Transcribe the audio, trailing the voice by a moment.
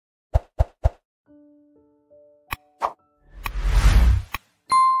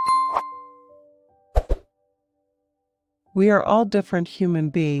We are all different human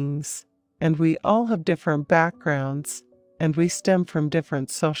beings, and we all have different backgrounds, and we stem from different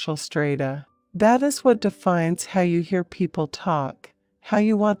social strata. That is what defines how you hear people talk, how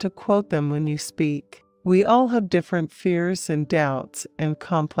you want to quote them when you speak. We all have different fears and doubts and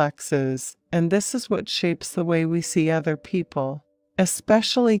complexes, and this is what shapes the way we see other people,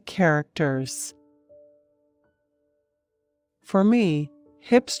 especially characters. For me,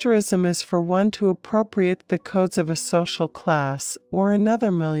 hipsterism is for one to appropriate the codes of a social class or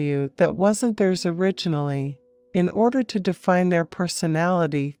another milieu that wasn't theirs originally, in order to define their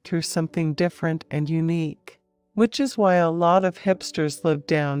personality through something different and unique. Which is why a lot of hipsters live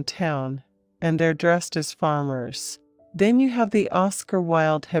downtown, and they're dressed as farmers. Then you have the Oscar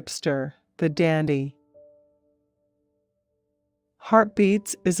Wilde hipster, the dandy.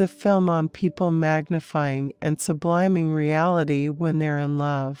 Heartbeats is a film on people magnifying and subliming reality when they're in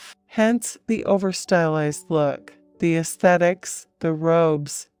love. Hence, the overstylized look, the aesthetics, the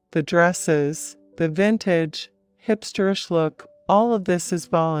robes, the dresses, the vintage, hipsterish look, all of this is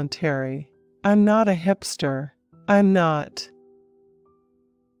voluntary. I'm not a hipster. I'm not.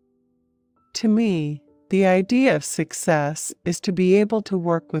 To me, the idea of success is to be able to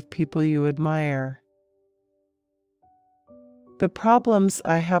work with people you admire. The problems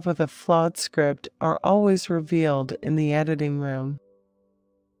I have with a flawed script are always revealed in the editing room.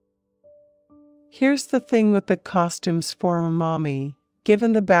 Here's the thing with the costumes for Mommy.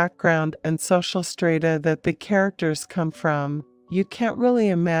 Given the background and social strata that the characters come from, you can't really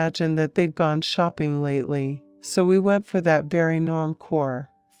imagine that they've gone shopping lately, so we went for that very normcore,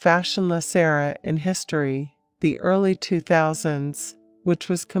 fashionless era in history, the early 2000s, which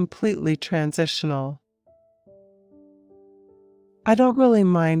was completely transitional. I don't really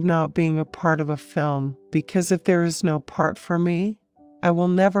mind not being a part of a film, because if there is no part for me, I will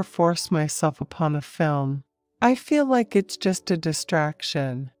never force myself upon a film. I feel like it's just a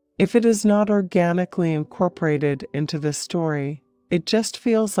distraction. If it is not organically incorporated into the story, it just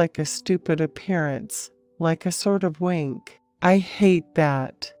feels like a stupid appearance, like a sort of wink. I hate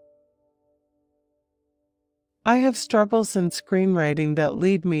that. I have struggles in screenwriting that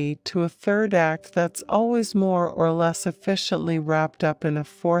lead me to a third act that's always more or less efficiently wrapped up in a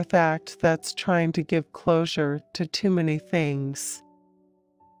fourth act that's trying to give closure to too many things.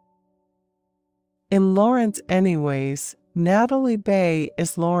 In Lawrence Anyways, Natalie Bay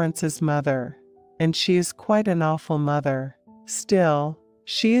is Lawrence's mother, and she is quite an awful mother. Still,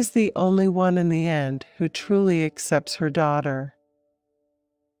 she is the only one in the end who truly accepts her daughter.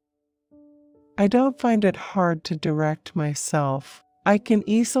 I don't find it hard to direct myself. I can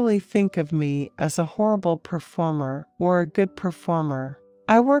easily think of me as a horrible performer or a good performer.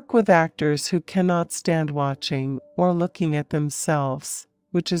 I work with actors who cannot stand watching or looking at themselves,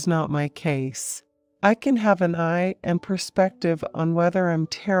 which is not my case. I can have an eye and perspective on whether I'm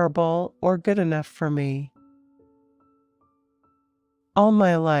terrible or good enough for me. All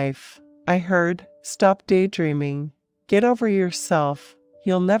my life, I heard, "Stop daydreaming. Get over yourself.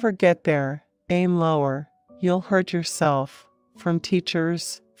 You'll never get there. Aim lower. You'll hurt yourself," from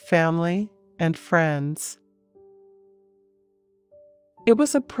teachers, family, and friends. It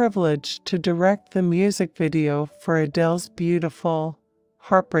was a privilege to direct the music video for Adele's beautiful,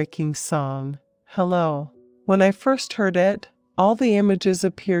 heartbreaking song, "Hello." When I first heard it, all the images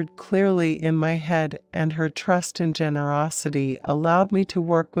appeared clearly in my head, and her trust and generosity allowed me to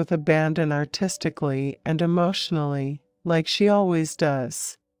work with abandon artistically and emotionally, like she always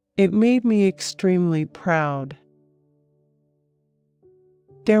does. It made me extremely proud.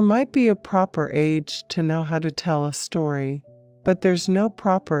 There might be a proper age to know how to tell a story, but there's no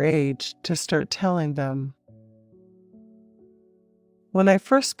proper age to start telling them. When I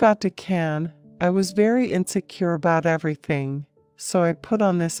first got to Cannes, I was very insecure about everything, so I put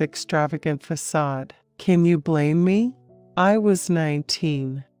on this extravagant facade. Can you blame me? I was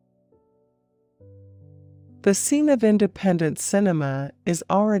 19. The scene of independent cinema is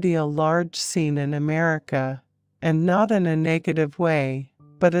already a large scene in America, and not in a negative way,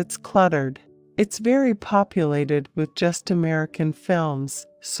 but it's cluttered. It's very populated with just American films,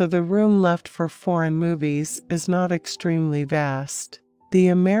 so the room left for foreign movies is not extremely vast. The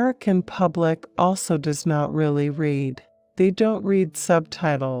American public also does not really read. They don't read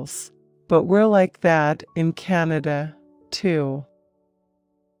subtitles, but we're like that in Canada, too.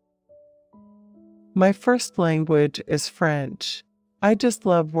 My first language is French. I just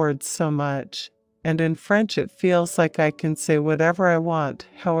love words so much, and in French it feels like I can say whatever I want,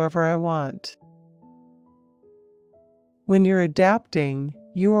 however I want. When you're adapting,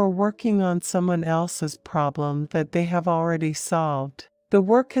 you are working on someone else's problem that they have already solved. The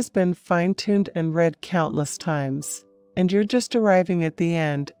work has been fine-tuned and read countless times, and you're just arriving at the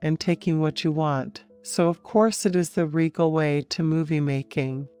end and taking what you want. So of course it is the regal way to movie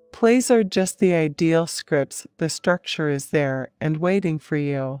making. Plays are just the ideal scripts, the structure is there and waiting for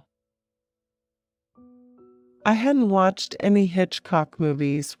you. I hadn't watched any Hitchcock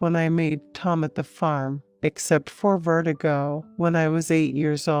movies when I made Tom at the Farm, except for Vertigo when I was 8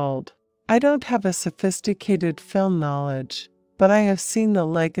 years old. I don't have a sophisticated film knowledge, but I have seen the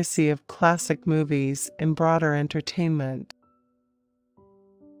legacy of classic movies in broader entertainment.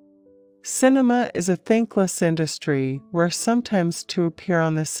 Cinema is a thankless industry where sometimes to appear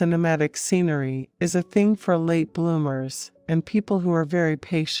on the cinematic scenery is a thing for late bloomers and people who are very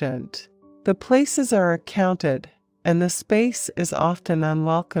patient. The places are accounted, and the space is often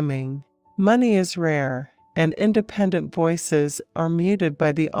unwelcoming. Money is rare, and independent voices are muted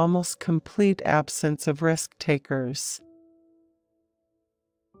by the almost complete absence of risk-takers.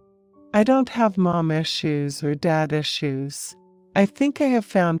 I don't have mom issues or dad issues. I think I have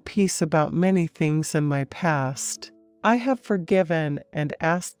found peace about many things in my past. I have forgiven and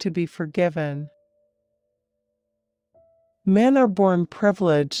asked to be forgiven. Men are born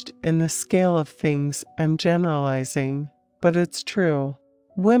privileged in the scale of things. I'm generalizing, but it's true.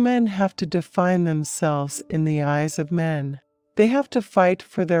 Women have to define themselves in the eyes of men. They have to fight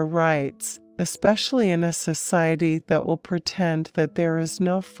for their rights, especially in a society that will pretend that there is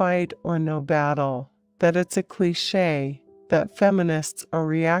no fight or no battle, that it's a cliché, that feminists are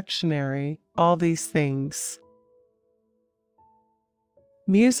reactionary, all these things.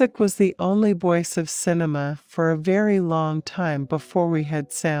 Music was the only voice of cinema for a very long time before we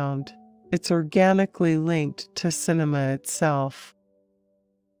had sound. It's organically linked to cinema itself.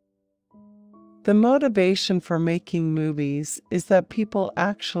 The motivation for making movies is that people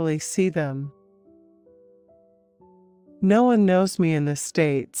actually see them. No one knows me in the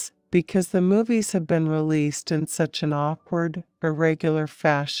States, because the movies have been released in such an awkward, irregular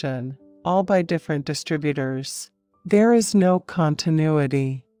fashion, all by different distributors. There is no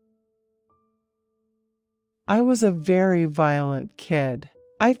continuity. I was a very violent kid.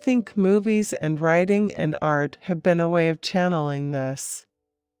 I think movies and writing and art have been a way of channeling this.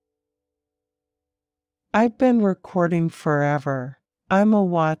 I've been recording forever. I'm a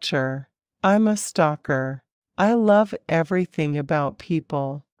watcher. I'm a stalker. I love everything about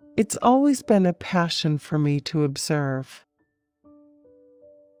people. It's always been a passion for me to observe.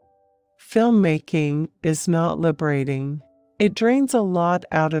 Filmmaking is not liberating. It drains a lot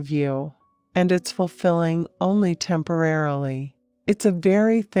out of you, and it's fulfilling only temporarily. It's a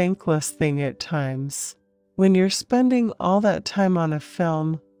very thankless thing at times. When you're spending all that time on a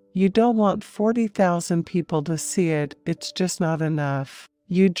film, you don't want 40,000 people to see it, it's just not enough.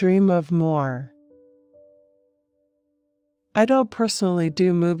 You dream of more. I don't personally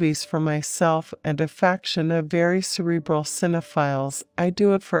do movies for myself and a faction of very cerebral cinephiles. I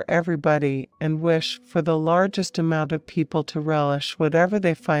do it for everybody and wish for the largest amount of people to relish whatever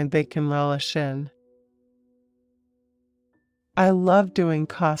they find they can relish in. I love doing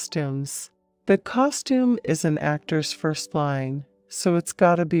costumes. The costume is an actor's first line, so it's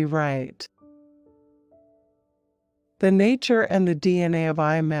gotta be right. The nature and the DNA of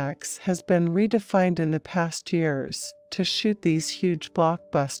IMAX has been redefined in the past years to shoot these huge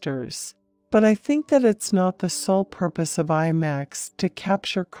blockbusters. But I think that it's not the sole purpose of IMAX to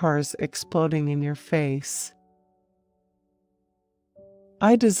capture cars exploding in your face.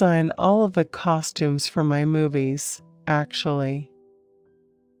 I design all of the costumes for my movies, actually.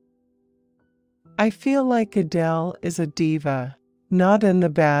 I feel like Adele is a diva, not in the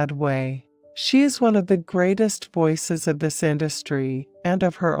bad way. She is one of the greatest voices of this industry and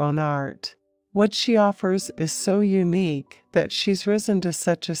of her own art. What she offers is so unique that she's risen to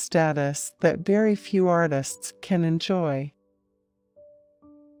such a status that very few artists can enjoy.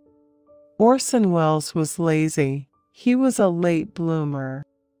 Orson Welles was lazy. He was a late bloomer.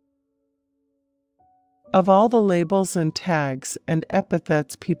 Of all the labels and tags and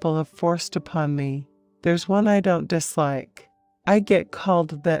epithets people have forced upon me, there's one I don't dislike. I get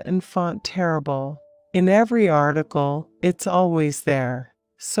called the enfant terrible. In every article, it's always there,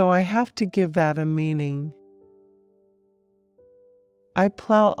 so I have to give that a meaning. I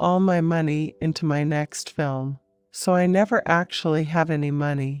plow all my money into my next film, so I never actually have any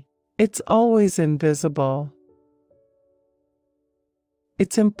money. It's always invisible.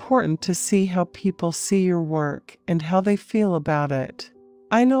 It's important to see how people see your work and how they feel about it.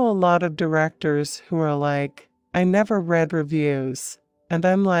 I know a lot of directors who are like, I never read reviews, and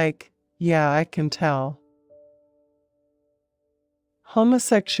I'm like, yeah, I can tell.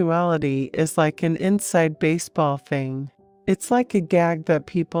 Homosexuality is like an inside baseball thing. It's like a gag that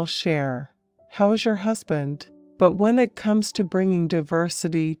people share. How is your husband? But when it comes to bringing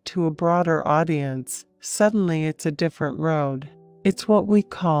diversity to a broader audience, suddenly it's a different road. It's what we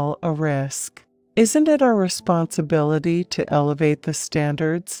call a risk. Isn't it our responsibility to elevate the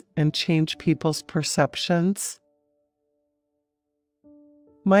standards and change people's perceptions?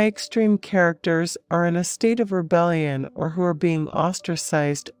 My extreme characters are in a state of rebellion or who are being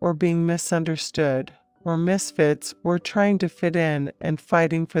ostracized or being misunderstood, or misfits or trying to fit in and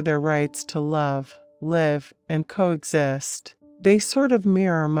fighting for their rights to love, live, and coexist. They sort of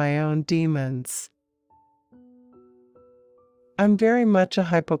mirror my own demons. I'm very much a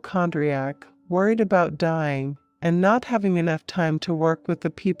hypochondriac, worried about dying, and not having enough time to work with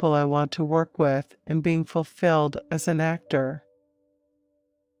the people I want to work with and being fulfilled as an actor.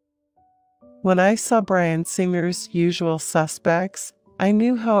 When I saw Bryan Singer's Usual Suspects, I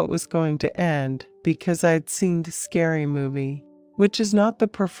knew how it was going to end because I'd seen the Scary Movie, which is not the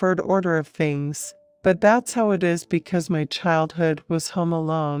preferred order of things, but that's how it is because my childhood was Home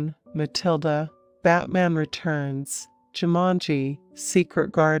Alone, Matilda, Batman Returns, Jumanji,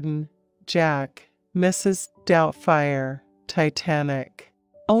 Secret Garden, Jack, Mrs. Doubtfire, Titanic.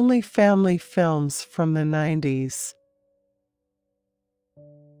 Only family films from the 90s.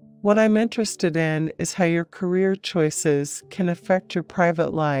 What I'm interested in is how your career choices can affect your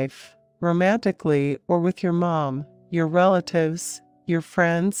private life, romantically or with your mom, your relatives, your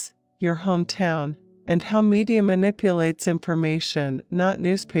friends, your hometown, and how media manipulates information, not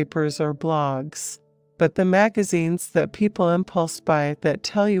newspapers or blogs, but the magazines that people impulse buy that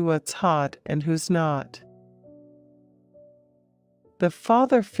tell you what's hot and who's not. The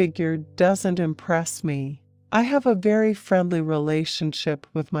father figure doesn't impress me. I have a very friendly relationship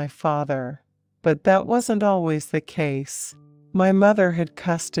with my father, but that wasn't always the case. My mother had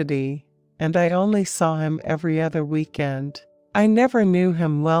custody, and I only saw him every other weekend. I never knew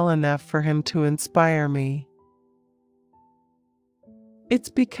him well enough for him to inspire me. It's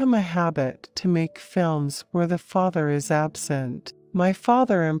become a habit to make films where the father is absent. My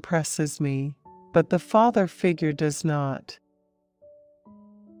father impresses me, but the father figure does not.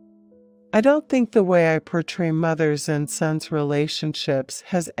 I don't think the way I portray mothers and sons' relationships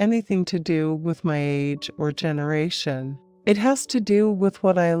has anything to do with my age or generation. It has to do with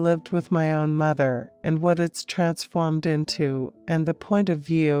what I lived with my own mother and what it's transformed into, and the point of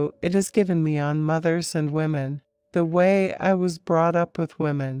view it has given me on mothers and women, the way I was brought up with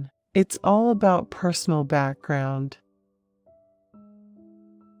women. It's all about personal background.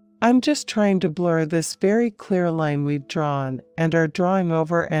 I'm just trying to blur this very clear line we've drawn and are drawing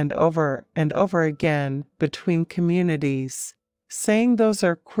over and over and over again between communities, saying those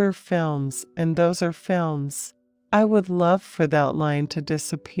are queer films and those are films. I would love for that line to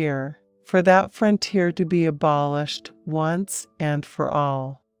disappear, for that frontier to be abolished once and for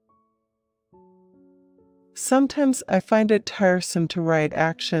all. Sometimes I find it tiresome to write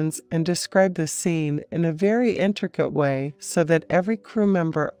actions and describe the scene in a very intricate way so that every crew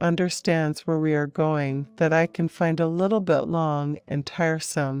member understands where we are going, that I can find a little bit long and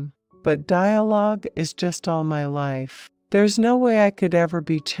tiresome. But dialogue is just all my life. There's no way I could ever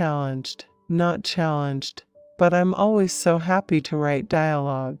be not challenged, but I'm always so happy to write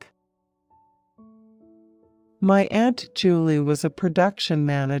dialogue. My Aunt Julie was a production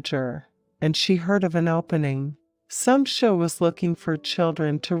manager, and she heard of an opening. Some show was looking for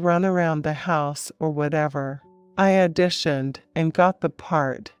children to run around the house or whatever. I auditioned and got the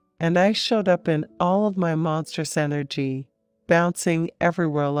part, and I showed up in all of my monstrous energy, bouncing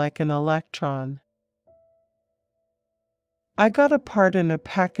everywhere like an electron. I got a part in a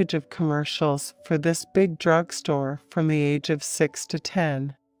package of commercials for this big drugstore from the age of 6 to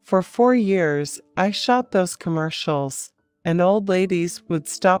 10. For 4 years, I shot those commercials, and old ladies would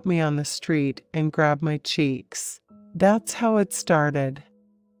stop me on the street and grab my cheeks. That's how it started.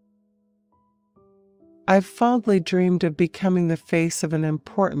 I've fondly dreamed of becoming the face of an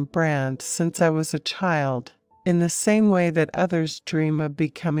important brand since I was a child, in the same way that others dream of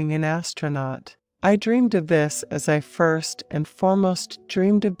becoming an astronaut. I dreamed of this as I first and foremost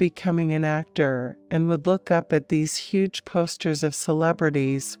dreamed of becoming an actor, and would look up at these huge posters of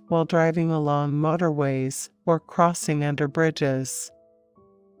celebrities while driving along motorways or crossing under bridges.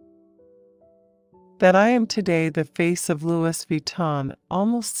 That I am today the face of Louis Vuitton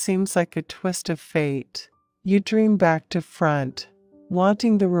almost seems like a twist of fate. You dream back to front,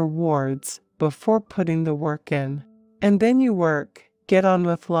 wanting the rewards before putting the work in. And then you work, get on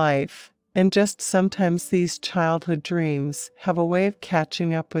with life, and just sometimes these childhood dreams have a way of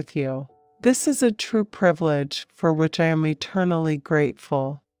catching up with you. This is a true privilege for which I am eternally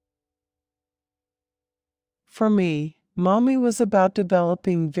grateful. For me, Mommy was about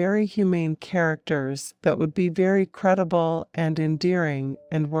developing very humane characters that would be very credible and endearing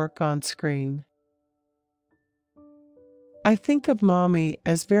and work on screen. I think of Mommy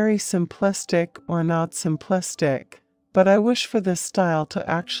as very simplistic or not simplistic, but I wish for this style to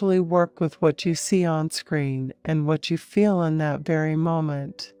actually work with what you see on screen and what you feel in that very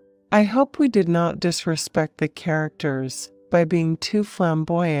moment. I hope we did not disrespect the characters by being too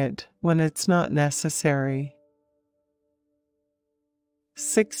flamboyant when it's not necessary.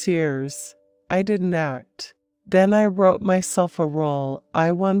 6 years. I didn't act. Then I wrote myself a role.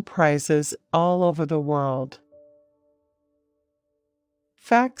 I won prizes all over the world.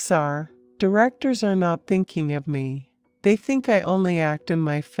 Facts are, directors are not thinking of me. They think I only act in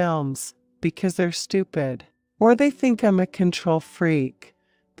my films because they're stupid. Or they think I'm a control freak,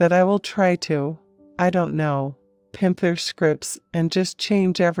 that I will try to, I don't know, pimp their scripts and just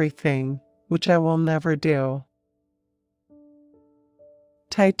change everything, which I will never do.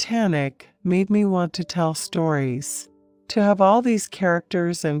 Titanic made me want to tell stories, to have all these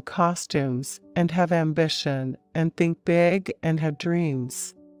characters and costumes and have ambition and think big and have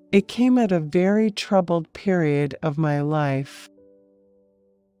dreams. It came at a very troubled period of my life.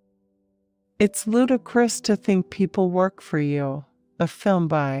 It's ludicrous to think people work for you. A film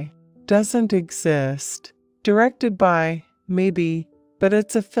by doesn't exist. Directed by, maybe, but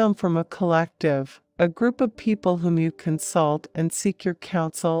it's a film from a collective, a group of people whom you consult and seek your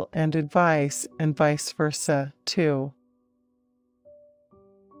counsel and advice, and vice versa, too.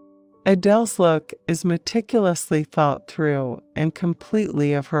 Adele's look is meticulously thought through and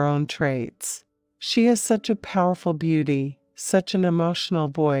completely of her own traits. She has such a powerful beauty, such an emotional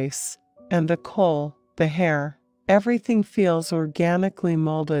voice, and the kohl, the hair, everything feels organically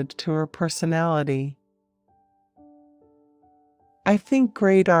molded to her personality. I think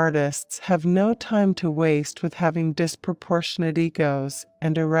great artists have no time to waste with having disproportionate egos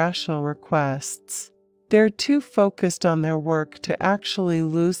and irrational requests. They're too focused on their work to actually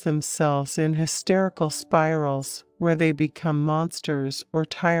lose themselves in hysterical spirals where they become monsters or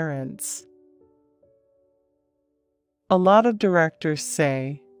tyrants. A lot of directors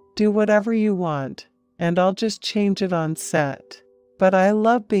say, "Do whatever you want, and I'll just change it on set." But I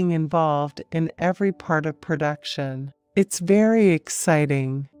love being involved in every part of production. It's very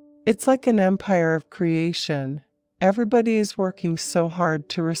exciting. It's like an empire of creation. Everybody is working so hard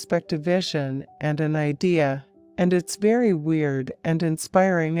to respect a vision and an idea, and it's very weird and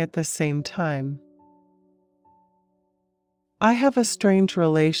inspiring at the same time. I have a strange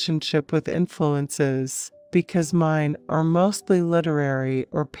relationship with influences because mine are mostly literary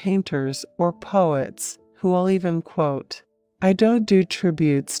or painters or poets who I'll even quote. I don't do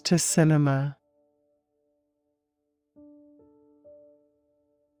tributes to cinema.